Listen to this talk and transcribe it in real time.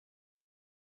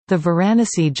The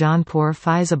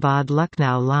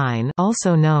Varanasi-Jaunpur-Faizabad-Lucknow line,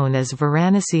 also known as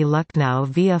Varanasi-Lucknow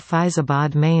via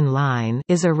Faizabad Main Line,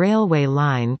 is a railway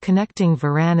line connecting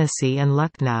Varanasi and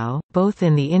Lucknow, both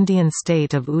in the Indian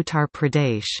state of Uttar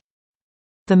Pradesh.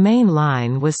 The main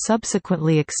line was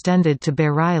subsequently extended to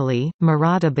Bareilly,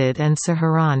 Moradabad and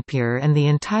Saharanpur, and the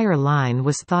entire line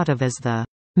was thought of as the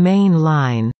main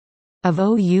line of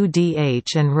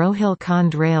Oudh and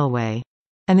Rohilkhand Railway.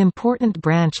 An important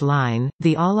branch line,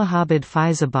 the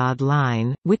Allahabad-Faizabad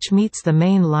line, which meets the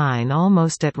main line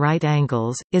almost at right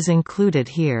angles, is included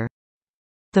here.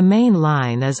 The main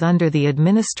line is under the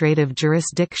administrative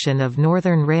jurisdiction of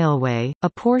Northern Railway, a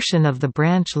portion of the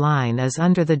branch line is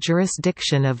under the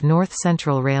jurisdiction of North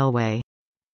Central Railway.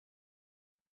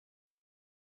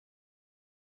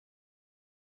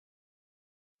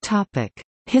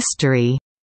 History.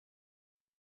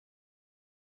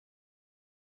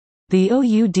 The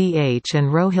Oudh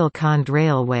and Rohilkhand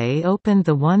Railway opened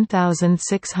the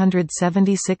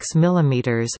 1,676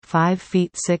 mm (5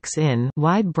 feet 6 in)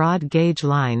 wide broad gauge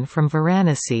line from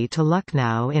Varanasi to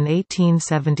Lucknow in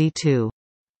 1872.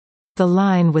 The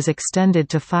line was extended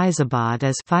to Faizabad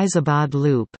as Faizabad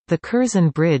Loop. The Curzon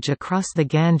Bridge across the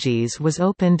Ganges was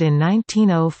opened in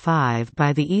 1905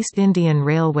 by the East Indian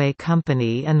Railway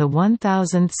Company, and the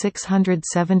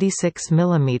 1,676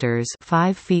 mm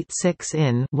 (5 feet 6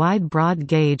 in) wide broad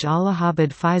gauge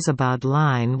Allahabad-Faizabad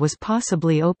line was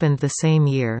possibly opened the same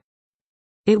year.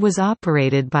 It was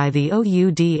operated by the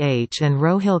Oudh and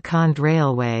Rohilkhand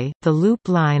Railway. The loop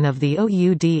line of the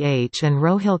Oudh and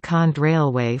Rohilkhand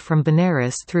Railway from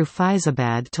Banaras through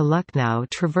Faizabad to Lucknow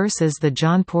traverses the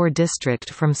Jaunpur district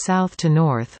from south to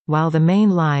north, while the main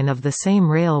line of the same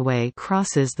railway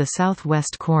crosses the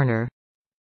southwest corner.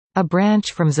 A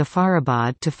branch from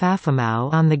Zafarabad to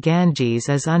Phaphamau on the Ganges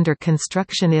is under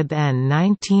construction IB-N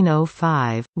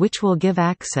 1905, which will give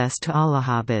access to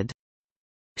Allahabad.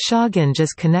 Shahganj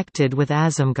is connected with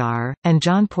Azamgarh, and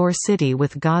Jaunpur city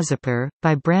with Ghazipur,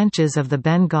 by branches of the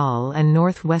Bengal and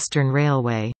North Western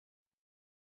Railway.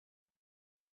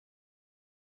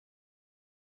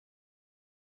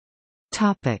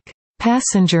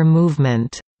 Passenger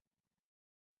movement.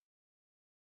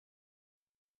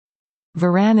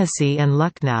 Varanasi and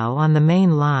Lucknow on the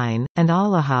main line, and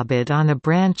Allahabad on a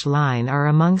branch line are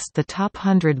amongst the top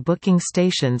 100 booking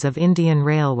stations of Indian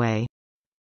Railway.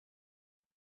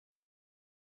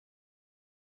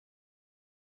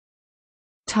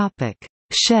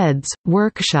 Sheds,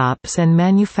 workshops and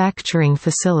manufacturing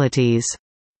facilities.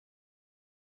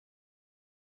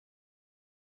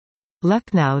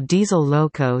 Lucknow Diesel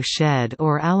Loco Shed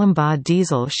or Alambagh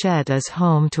Diesel Shed is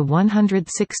home to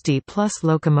 160-plus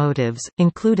locomotives,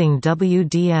 including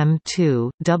WDM-2,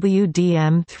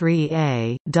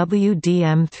 WDM-3A,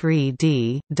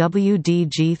 WDM-3D,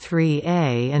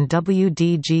 WDG-3A and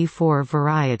WDG-4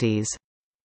 varieties.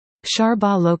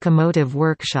 Sharbagh Locomotive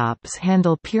Workshops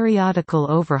handle periodical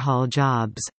overhaul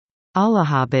jobs.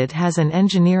 Allahabad has an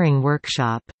engineering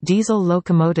workshop. Diesel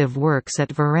Locomotive Works at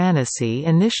Varanasi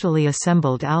initially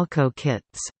assembled Alco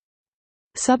kits.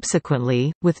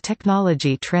 Subsequently, with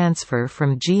technology transfer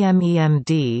from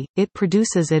GMEMD, it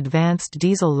produces advanced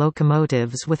diesel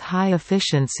locomotives with high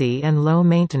efficiency and low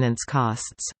maintenance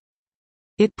costs.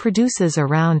 It produces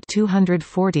around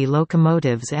 240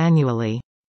 locomotives annually.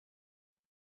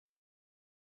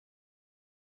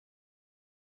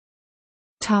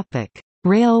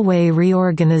 Railway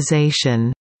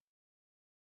reorganisation.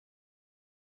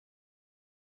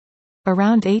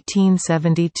 Around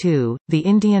 1872, the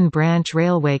Indian Branch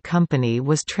Railway Company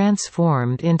was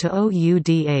transformed into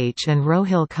Oudh and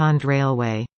Rohilkhand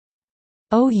Railway.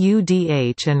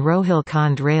 Oudh and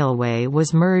Rohilkhand Railway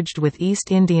was merged with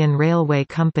East Indian Railway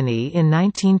Company in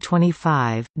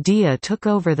 1925. DIA took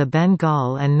over the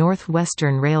Bengal and North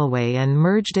Western Railway and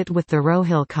merged it with the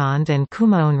Rohilkhand and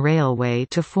Kumaon Railway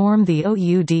to form the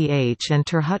Oudh and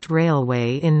Tirhut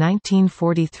Railway in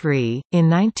 1943. In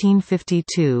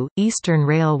 1952, Eastern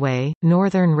Railway,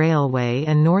 Northern Railway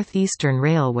and North Eastern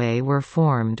Railway were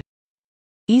formed.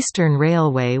 Eastern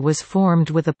Railway was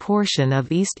formed with a portion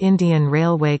of East Indian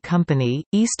Railway Company,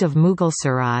 east of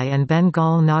Mughalsarai and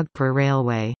Bengal Nagpur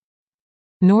Railway.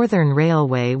 Northern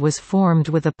Railway was formed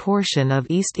with a portion of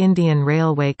East Indian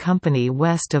Railway Company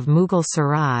west of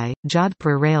Mughalsarai,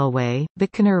 Jodhpur Railway,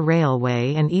 Bikaner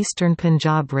Railway and Eastern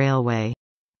Punjab Railway.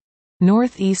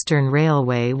 North Eastern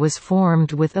Railway was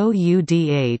formed with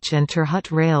Oudh and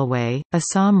Tirhut Railway,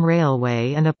 Assam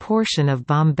Railway and a portion of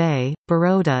Bombay,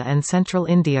 Baroda and Central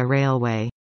India Railway.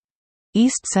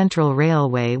 East Central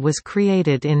Railway was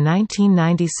created in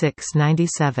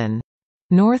 1996–97.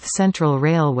 North Central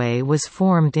Railway was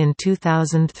formed in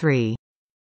 2003.